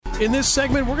In this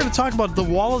segment, we're going to talk about the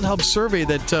WalletHub survey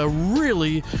that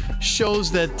really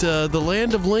shows that the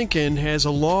land of Lincoln has a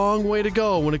long way to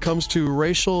go when it comes to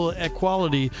racial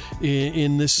equality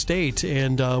in this state.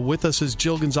 And with us is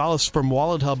Jill Gonzalez from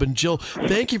WalletHub. And Jill,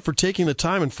 thank you for taking the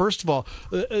time. And first of all,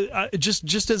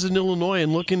 just as an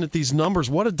Illinoisan looking at these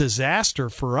numbers, what a disaster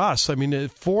for us. I mean,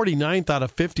 49th out of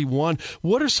 51.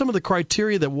 What are some of the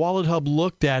criteria that WalletHub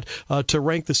looked at to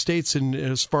rank the states in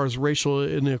as far as racial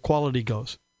inequality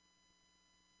goes?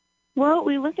 Well,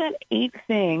 we looked at 8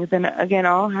 things, and again,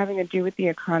 all having to do with the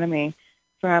economy,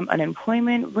 from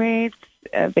unemployment rates,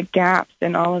 the gaps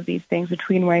in all of these things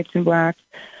between whites and blacks,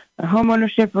 home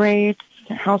ownership rates,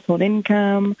 household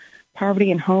income,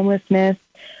 poverty and homelessness.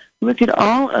 We looked at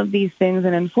all of these things,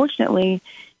 and unfortunately,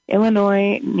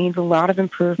 Illinois needs a lot of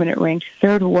improvement. It ranked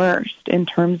 3rd worst in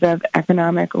terms of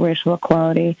economic racial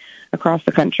equality across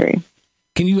the country.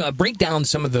 Can you break down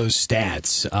some of those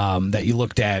stats that you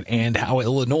looked at and how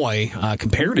Illinois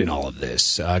compared in all of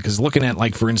this? Because looking at,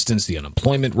 like, for instance, the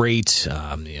unemployment rate,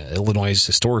 Illinois has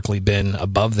historically been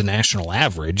above the national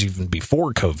average even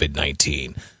before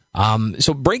COVID-19.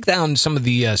 So break down some of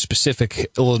the specific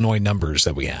Illinois numbers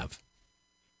that we have.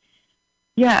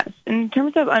 Yes. In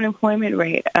terms of unemployment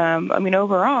rate,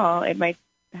 overall, it might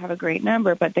have a great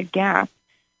number, but the gap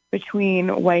between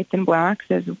whites and blacks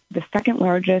is the 2nd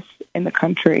largest in the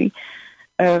country.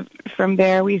 From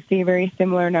there, we see very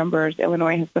similar numbers.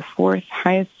 Illinois has the 4th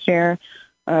highest share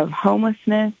of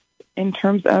homelessness in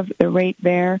terms of the rate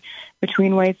there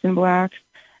between whites and blacks.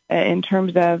 In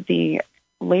terms of the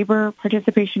labor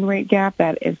participation rate gap,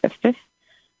 that is the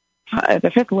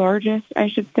 5th largest, I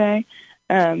should say.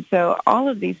 So all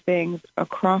of these things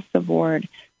across the board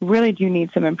really do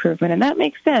need some improvement, and that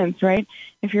makes sense, right?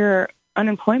 If your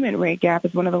unemployment rate gap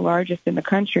is one of the largest in the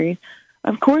country,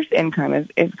 of course income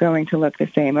is going to look the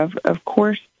same. Of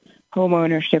course home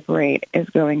ownership rate is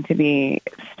going to be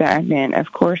stagnant.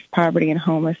 Of course poverty and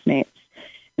homelessness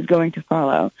is going to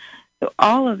follow. So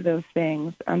all of those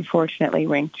things, unfortunately,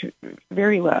 ranked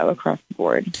very low across the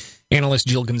board. Analyst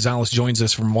Jill Gonzalez joins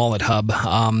us from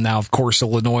WalletHub. Now, of course,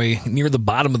 Illinois near the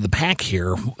bottom of the pack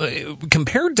here.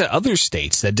 Compared to other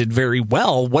states that did very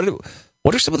well,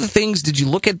 what are some of the things? Did you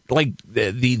look at, like,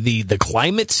 the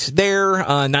climate there?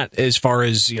 Not as far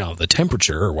as, the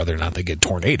temperature or whether or not they get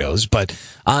tornadoes, but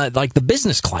like the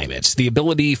business climates, the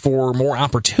ability for more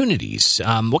opportunities.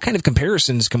 What kind of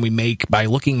comparisons can we make by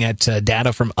looking at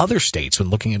data from other states when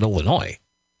looking at Illinois?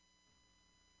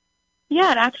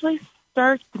 Yeah, it actually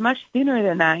starts much sooner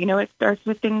than that. It starts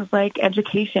with things like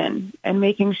education and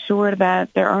making sure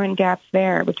that there aren't gaps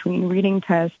there between reading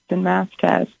tests and math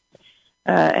tests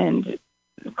and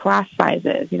class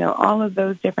sizes, all of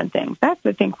those different things. That's,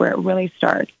 I think, where it really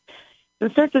starts. So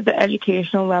it starts at the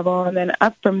educational level, and then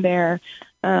up from there,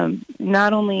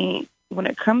 not only when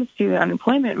it comes to the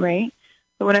unemployment rate,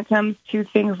 but when it comes to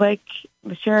things like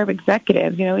the share of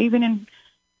executives, even in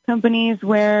companies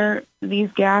where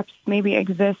these gaps maybe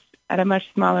exist at a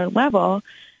much smaller level,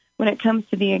 when it comes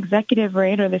to the executive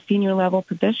rate or the senior level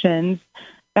positions,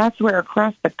 that's where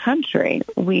across the country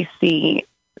we see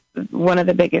one of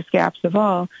the biggest gaps of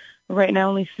all. Right now,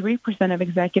 only 3% of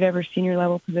executive or senior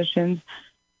level positions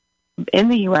in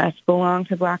the U.S. belong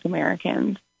to Black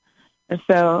Americans. And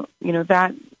so,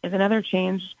 that is another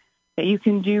change that you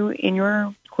can do in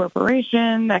your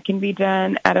corporation that can be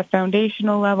done at a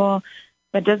foundational level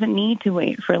that doesn't need to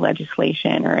wait for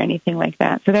legislation or anything like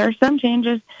that. So there are some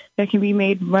changes that can be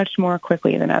made much more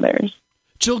quickly than others.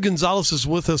 Jill Gonzalez is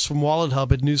with us from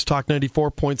WalletHub at News Talk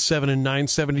 94.7 and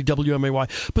 970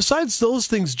 WMAY. Besides those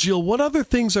things, Jill, what other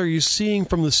things are you seeing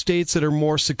from the states that are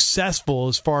more successful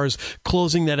as far as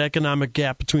closing that economic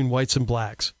gap between whites and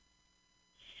blacks?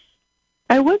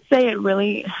 I would say it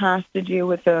really has to do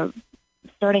with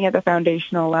starting at the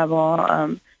foundational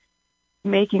level,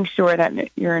 making sure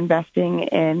that you're investing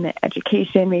in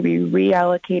education, maybe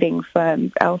reallocating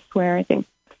funds elsewhere. I think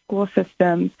school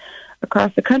systems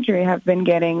across the country have been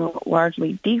getting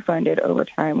largely defunded over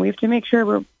time. We have to make sure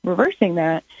we're reversing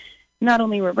that, not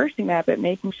only reversing that, but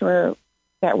making sure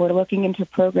that we're looking into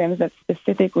programs that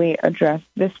specifically address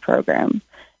this program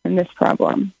and this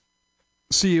problem.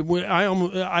 See,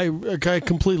 I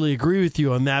completely agree with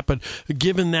you on that, but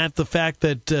given that the fact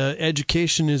that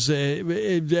education is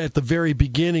at the very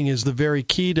beginning is the very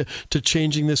key to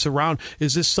changing this around,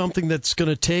 is this something that's going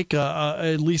to take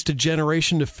at least a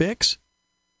generation to fix?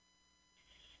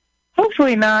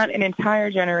 Hopefully not an entire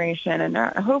generation, and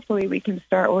hopefully we can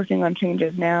start working on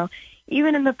changes now.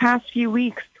 Even in the past few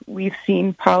weeks, we've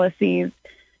seen policies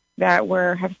that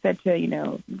have said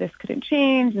to, this couldn't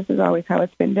change, this is always how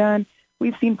it's been done.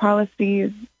 We've seen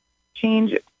policies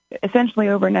change essentially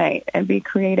overnight and be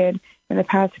created in the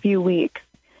past few weeks.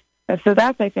 So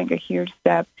that's, I think, a huge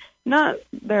step.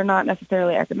 They're not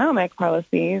necessarily economic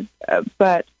policies,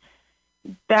 but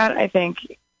that, I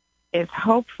think, is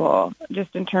hopeful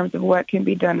just in terms of what can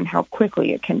be done and how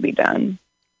quickly it can be done.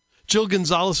 Jill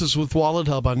Gonzalez is with Wallet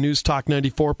Hub on News Talk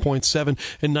 94.7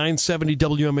 and 970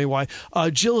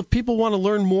 WMAY. Jill, if people want to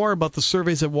learn more about the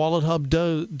surveys that Wallet Hub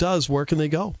does, where can they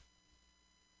go?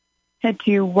 Head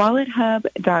to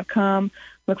wallethub.com.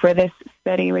 Look for this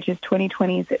study, which is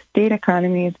 2020's State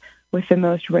Economies with the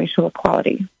Most Racial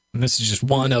Equality. And this is just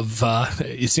one of,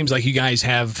 it seems like you guys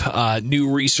have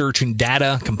new research and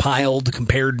data compiled,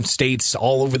 compared states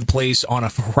all over the place on a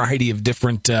variety of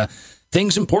different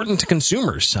things important to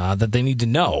consumers that they need to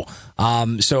know.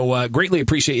 So greatly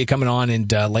appreciate you coming on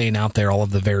and laying out there all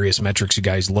of the various metrics you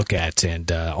guys look at. And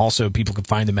also people can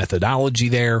find the methodology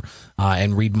there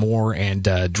and read more and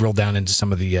drill down into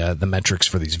some of the metrics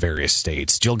for these various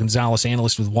states. Jill Gonzalez,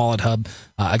 analyst with Wallet Hub.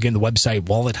 Again, the website,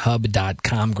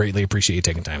 wallethub.com. Greatly appreciate you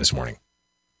taking time this morning.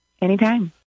 Anytime.